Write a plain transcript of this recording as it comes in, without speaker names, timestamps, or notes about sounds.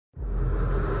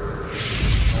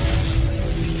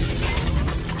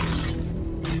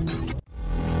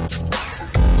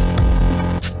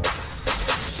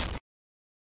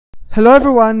Hello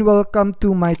everyone, welcome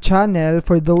to my channel.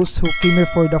 For those who came here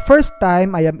for the first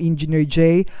time, I am Engineer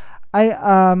J. I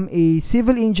am a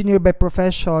civil engineer by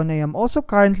profession. I am also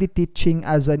currently teaching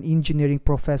as an engineering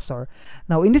professor.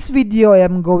 Now in this video, I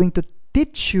am going to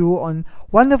teach you on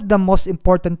one of the most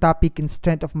important topic in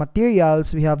strength of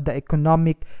materials. We have the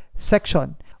economic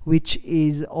section, which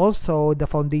is also the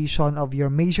foundation of your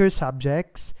major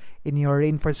subjects in your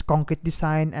reinforced concrete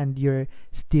design and your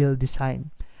steel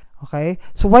design. Okay,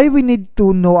 so why we need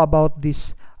to know about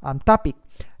this topic?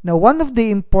 Now, one of the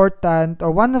important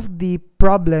or one of the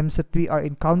problems that we are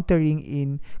encountering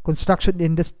in construction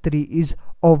industry is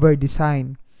over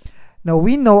design. Now,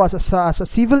 we know as a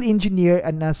civil engineer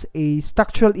and as a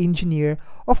structural engineer,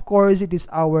 of course, it is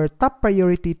our top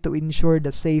priority to ensure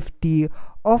the safety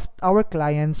of our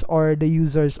clients or the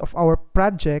users of our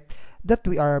project that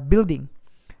we are building.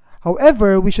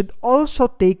 However, we should also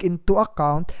take into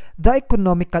account the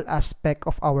economical aspect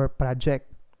of our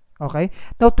project. Okay?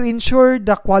 Now, to ensure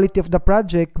the quality of the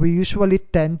project, we usually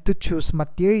tend to choose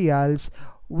materials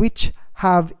which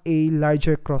have a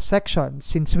larger cross-section,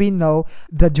 since we know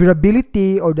the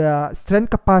durability or the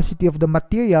strength capacity of the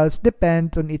materials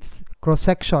depends on its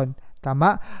cross-section.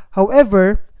 Tama?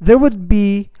 However, there could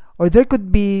be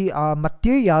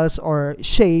materials or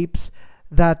shapes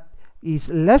that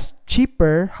is less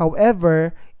cheaper.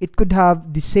 However, it could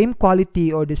have the same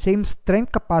quality or the same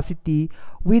strength capacity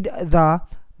with the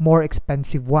more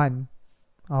expensive one.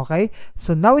 Okay,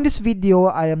 so now in this video,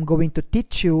 I am going to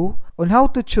teach you on how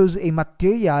to choose a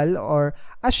material or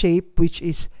a shape which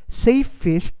is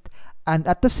safest and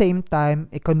at the same time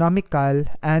economical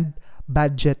and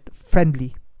budget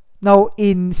friendly. Now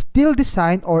in steel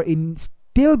design or in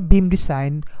steel beam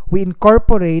design, we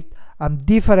incorporate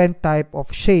different type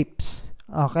of shapes.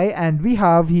 Okay, and we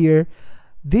have here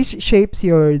these shapes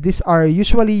here. These are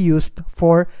usually used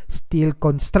for steel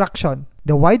construction.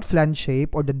 The wide flange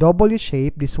shape or the W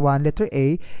shape, this one, letter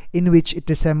A, in which it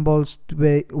resembles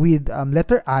with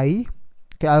letter I,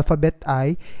 okay, alphabet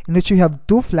I, in which we have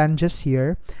two flanges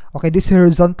here. Okay, these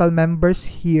horizontal members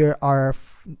here are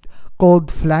called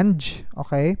flange.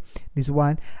 Okay, this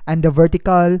one, and the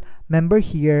vertical member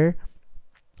here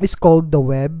is called the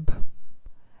web.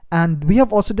 And we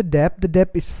have also the depth. The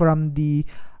depth is from the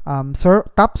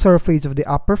top surface of the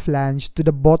upper flange to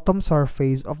the bottom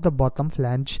surface of the bottom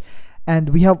flange.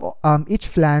 And we have each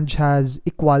flange has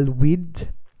equal width,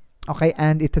 okay,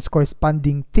 and it has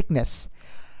corresponding thickness.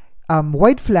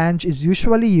 Wide flange is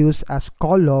usually used as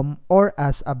column or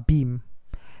as a beam.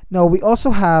 Now we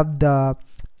also have the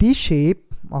T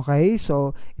shape. Okay,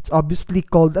 so it's obviously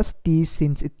called as T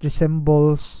since it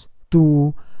resembles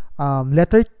to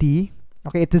letter T.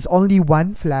 Okay, it is only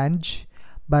one flange,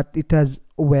 but it has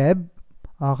web.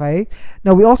 Okay,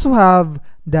 now we also have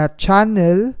the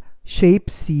channel shape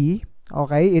C.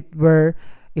 Okay,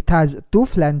 it has two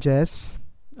flanges.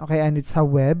 Okay, and it's a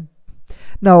web.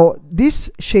 Now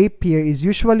this shape here is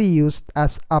usually used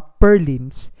as a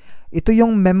purlins. Ito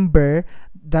yung member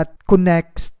that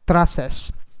connects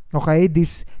trusses. Okay,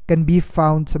 this can be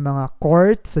found sa mga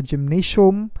court, sa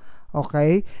gymnasium,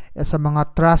 okay, sa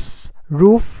mga truss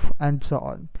roof, and so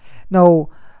on. Now,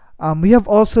 we have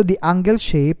also the angle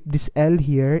shape, this L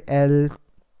here, L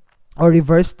or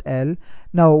reversed L.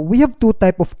 Now, we have two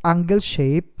type of angle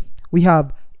shape. We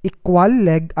have equal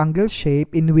leg angle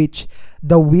shape, in which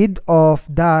the width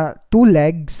of the two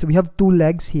legs, we have two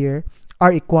legs here,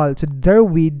 are equal. So their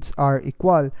widths are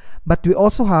equal. But we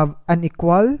also have an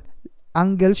equal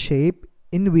angle shape,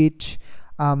 in which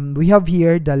we have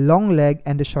here the long leg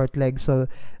and the short leg, so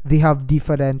they have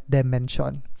different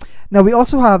dimension. Now we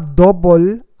also have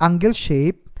double angle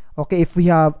shape. Okay, if we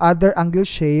have other angle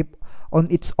shape on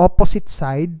its opposite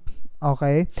side.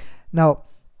 Okay, now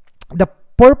the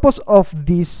purpose of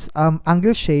this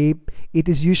angle shape, it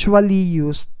is usually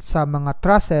used sa mga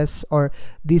trusses, or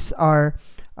these are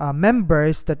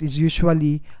members that is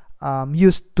usually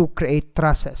used to create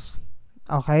trusses.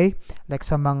 Okay, like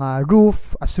sa mga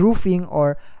roof, as roofing,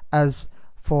 or as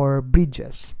for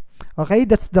bridges. Okay,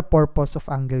 that's the purpose of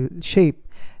angle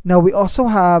shape. Now we also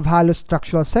have hollow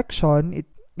structural section.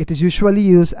 It is usually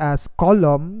used as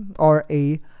column or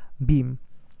a beam.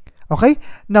 Okay,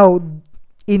 now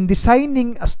in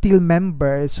designing a steel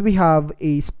members, we have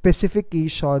a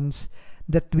specifications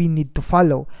that we need to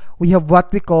follow. We have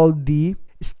what we call the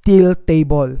steel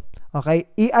table. Okay,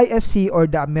 AISC, or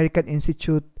the American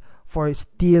Institute for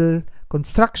Steel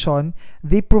Construction,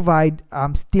 they provide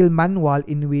steel manual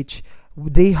in which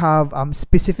they have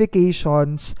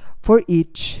specifications for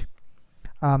each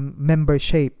member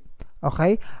shape.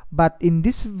 Okay, but in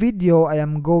this video I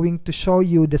am going to show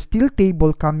you the steel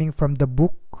table coming from the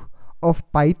book of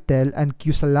Pytel and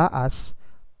Qsalaas,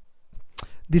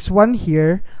 this one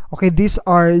here, okay, these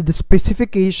are the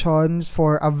specifications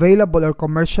for available or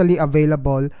commercially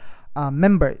available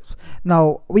members.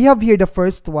 Now, we have here the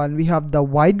first one. We have the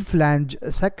wide flange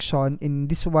section. In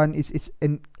this one is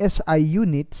in SI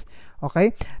units.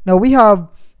 Okay. Now, we have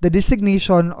the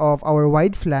designation of our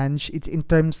wide flange. It's in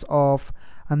terms of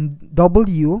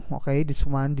W. Okay, this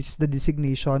is the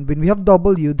designation. When we have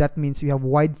W, that means we have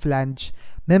wide flange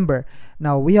member.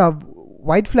 Now, we have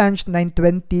wide flange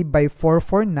 920 by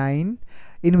 449,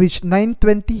 in which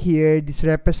 920 here, this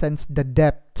represents the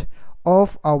depth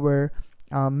of our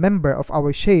member of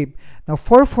our shape. Now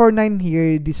 449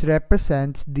 here, this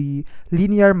represents the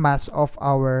linear mass of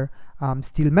our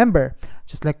steel member.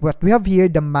 Just like what we have here,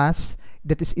 the mass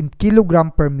that is in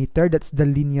kilogram per meter, that's the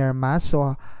linear mass.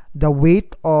 So the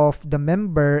weight of the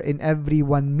member in every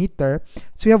 1 meter,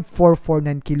 so we have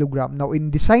 449 kilogram. Now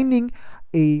in designing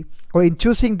in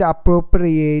choosing the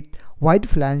appropriate wide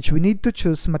flange, we need to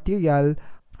choose material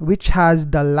which has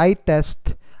the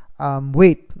lightest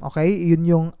weight. Okay, yun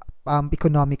yung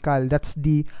economical. That's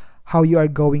the how you are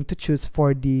going to choose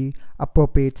for the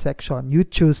appropriate section. You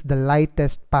choose the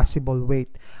lightest possible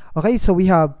weight. Okay, so we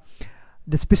have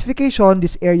the specification.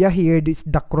 This area here, this is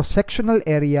the cross-sectional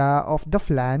area of the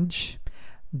flange,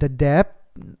 the depth.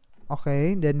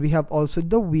 Okay, then we have also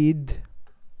the width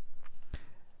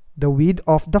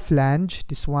of the flange.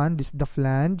 This is the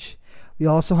flange. We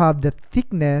also have the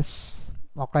thickness.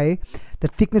 Okay, the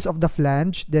thickness of the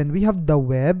flange. Then we have the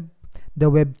web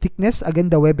thickness. Again,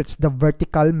 the web, it's the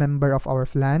vertical member of our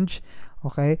flange.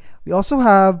 Okay, we also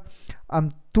have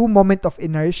two moment of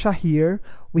inertia here.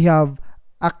 We have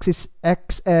axis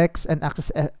XX and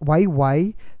axis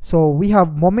YY. So we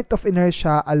have moment of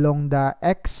inertia along the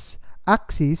X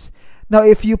axis. Now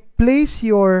if you place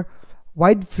your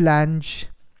wide flange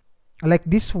like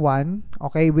this one,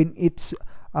 okay, when its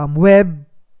web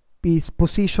is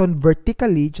positioned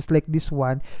vertically, just like this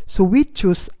one, so we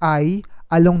choose I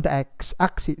along the X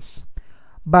axis.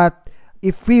 But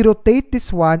if we rotate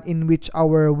this one, in which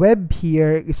our web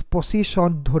here is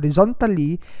positioned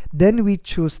horizontally, then we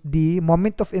choose the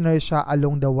moment of inertia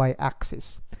along the Y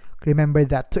axis. Remember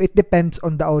that. So it depends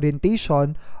on the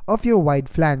orientation of your wide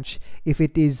flange, if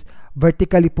it is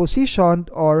vertically positioned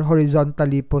or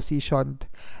horizontally positioned.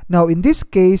 Now in this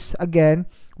case, again,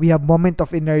 we have moment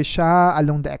of inertia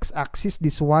along the x-axis,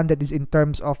 this one that is in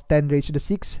terms of 10 raised to the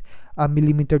 6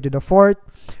 millimeter to the 4th.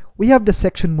 We have the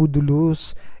section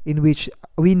modulus, in which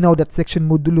we know that section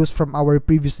modulus from our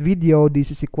previous video,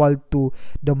 this is equal to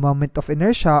the moment of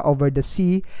inertia over the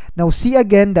C. Now C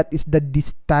again, that is the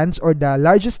distance or the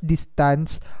largest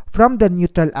distance from the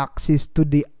neutral axis to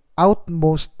the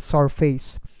outmost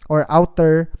surface or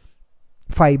outer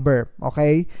fiber.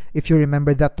 Okay, if you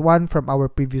remember that one from our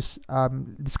previous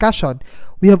discussion.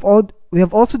 We have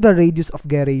also the radius of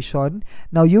gyration.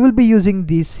 Now you will be using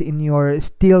this in your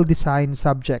steel design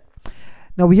subject.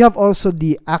 Now we have also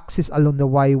the axis along the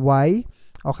YY.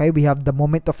 Okay, we have the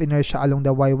moment of inertia along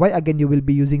the YY. Again, you will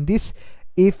be using this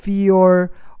if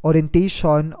your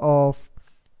orientation of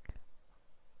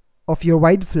your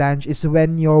wide flange is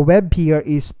when your web here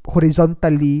is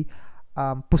horizontally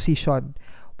positioned.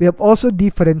 We have also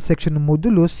different section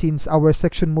modulus, since our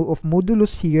section of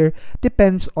modulus here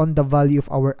depends on the value of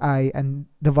our I and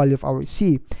the value of our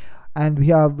C. And we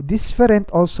have different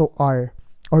also R,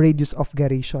 or radius of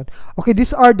gyration. Okay,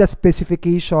 these are the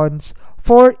specifications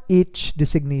for each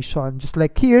designation. Just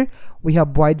like here, we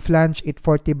have wide flange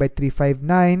 840 by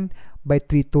 359 by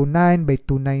 329 by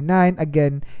 299.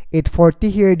 Again, 840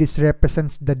 here, this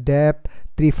represents the depth.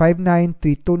 359,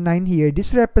 329 here,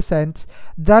 this represents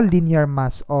the linear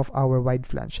mass of our wide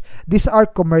flange. These are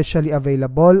commercially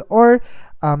available, or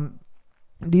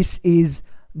these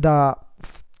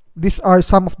are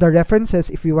some of the references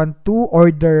if you want to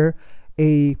order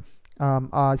a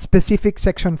specific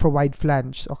section for wide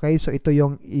flange. Okay, so ito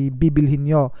yung ibibilhin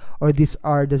nyo, or these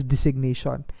are the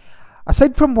designation.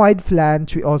 Aside from wide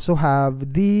flange, we also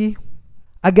have the,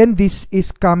 again, this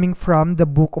is coming from the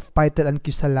book of Pytel and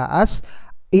Qsalaas.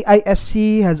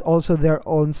 AISC has also their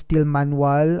own steel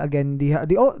manual. Again,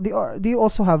 they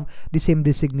also have the same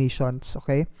designations.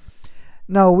 Okay,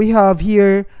 now we have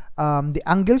here the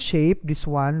angle shape. This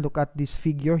one, look at this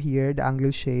figure here, the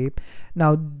angle shape.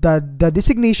 Now the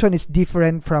designation is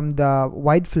different from the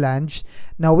wide flange.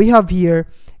 Now we have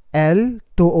here L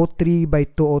 203 by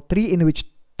 203, in which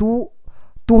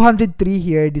 203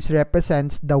 here, this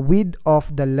represents the width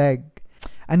of the leg.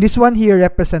 And this one here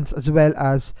represents as well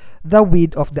as the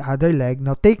width of the other leg.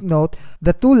 Now take note,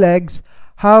 the two legs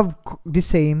have the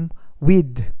same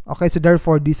width. Okay, so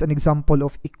therefore this is an example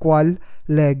of equal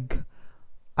leg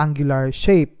angular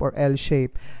shape or L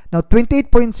shape. Now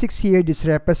 28.6 here, this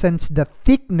represents the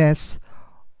thickness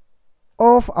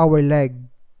of our leg.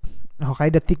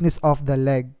 Okay, the thickness of the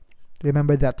leg.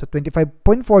 Remember that. So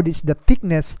 25.4 is the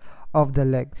thickness of the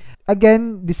leg.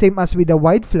 Again, the same as with the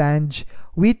wide flange,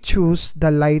 we choose the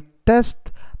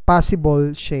lightest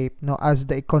possible shape, no, as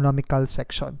the economical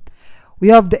section. We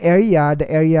have the area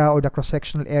or the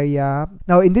cross-sectional area.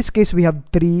 Now in this case, we have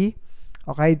three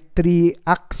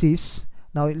axes.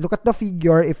 Now look at the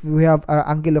figure. If we have our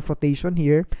angle of rotation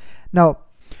here, now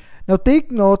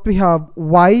take note, we have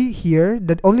y here.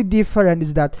 The only difference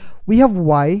is that we have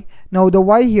y. Now the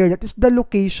y here, that is the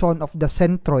location of the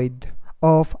centroid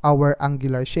of our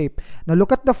angular shape. Now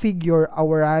look at the figure,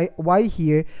 our y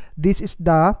here, this is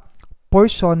the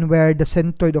portion where the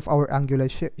centroid of our angular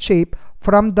shape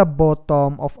from the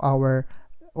bottom of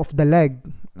the leg.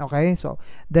 Okay, so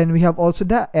then we have also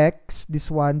the x,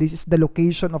 this one, this is the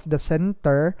location of the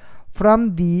center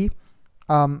from the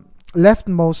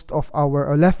leftmost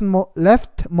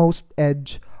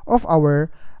edge of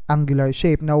our angular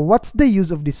shape. Now what's the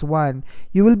use of this one?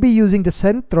 You will be using the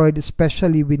centroid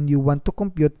especially when you want to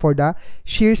compute for the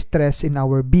shear stress in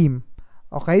our beam.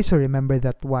 Okay, so remember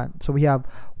that one. So we have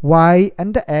y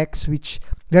and the x, which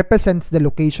represents the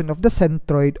location of the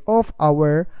centroid of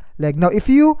our leg. Now if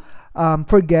you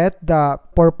forget the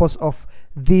purpose of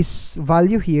this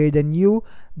value here, then you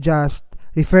just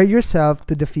refer yourself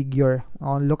to the figure.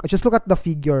 Just look at the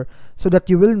figure so that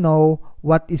you will know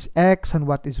what is x and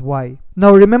what is y.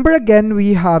 Now remember again,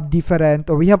 we have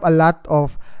a lot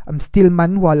of steel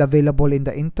manual available in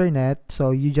the internet.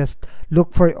 So you just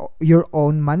look for your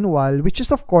own manual, which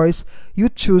is of course you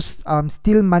choose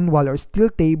steel manual or steel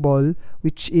table,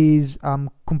 which is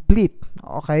complete.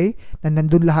 Okay, and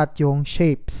nandun lahat yung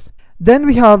shapes. Then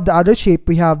we have the other shape.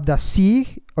 We have the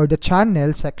C or the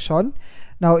channel section.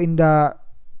 Now in the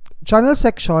channel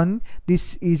section,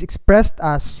 this is expressed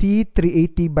as C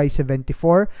 380 by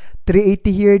 74.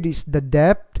 380 here, this is the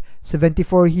depth.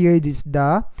 74 here, this is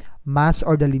the mass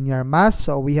or the linear mass.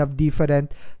 So we have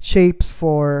different shapes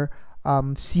for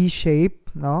C shape.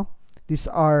 No, these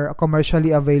are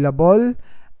commercially available,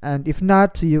 and if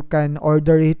not, so you can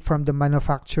order it from the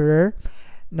manufacturer.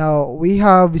 Now we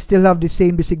still have the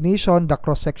same designation, the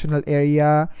cross-sectional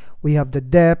area. We have the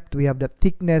depth, we have the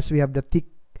thickness, we have the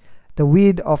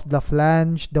width of the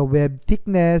flange, the web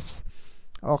thickness.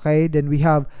 Okay, then we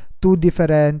have two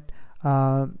different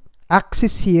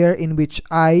axes here, in which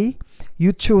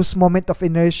you choose moment of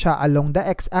inertia along the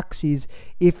x-axis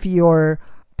if your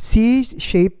C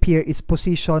shape here is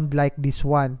positioned like this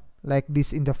one, like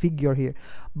this in the figure here.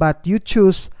 But you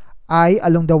choose I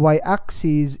along the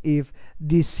y-axis if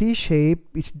this C shape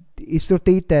is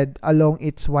rotated along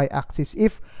its y-axis,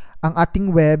 if ang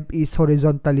ating web is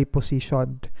horizontally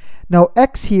positioned. Now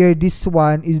x here, this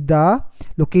one is the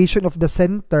location of the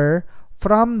center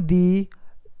from the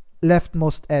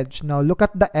leftmost edge. Now look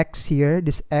at the x here,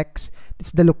 this x,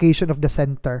 it's the location of the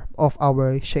center of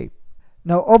our shape.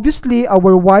 Now obviously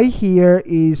our y here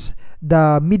is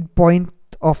the midpoint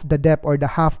of the depth or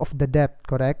the half of the depth,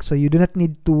 correct? So you do not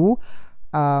need to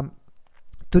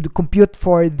compute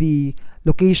for the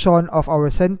location of our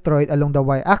centroid along the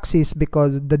y-axis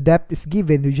because the depth is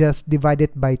given. You just divide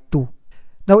it by 2.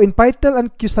 Now in Pytel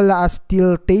and Qsala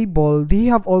steel table, they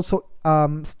have also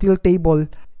steel table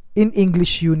in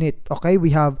English unit. Okay,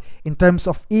 we have in terms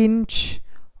of inch,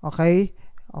 okay,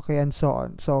 and so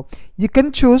on. So you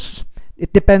can choose.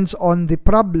 It depends on the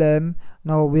problem.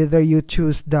 Now whether you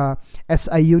choose the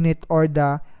SI unit or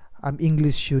the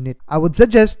English unit. I would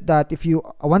suggest that if you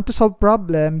want to solve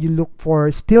problem, you look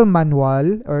for steel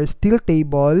manual or steel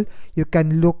table. You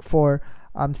can look for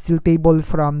steel table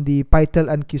from the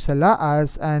Pytel and Qsala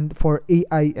and for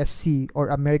AISC or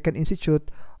American Institute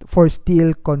for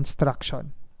Steel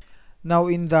Construction. Now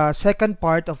in the second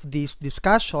part of this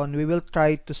discussion, we will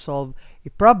try to solve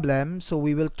a problem. So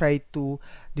we will try to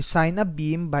design a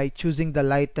beam by choosing the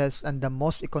lightest and the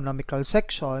most economical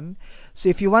section. So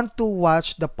if you want to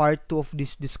watch the part 2 of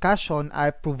this discussion,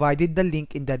 I provided the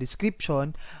link in the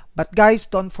description. But guys,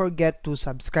 don't forget to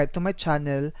subscribe to my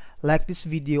channel, like this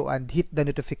video, and hit the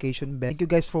notification bell. Thank you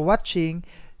guys for watching.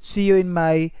 See you in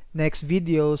my next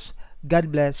videos.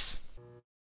 God bless.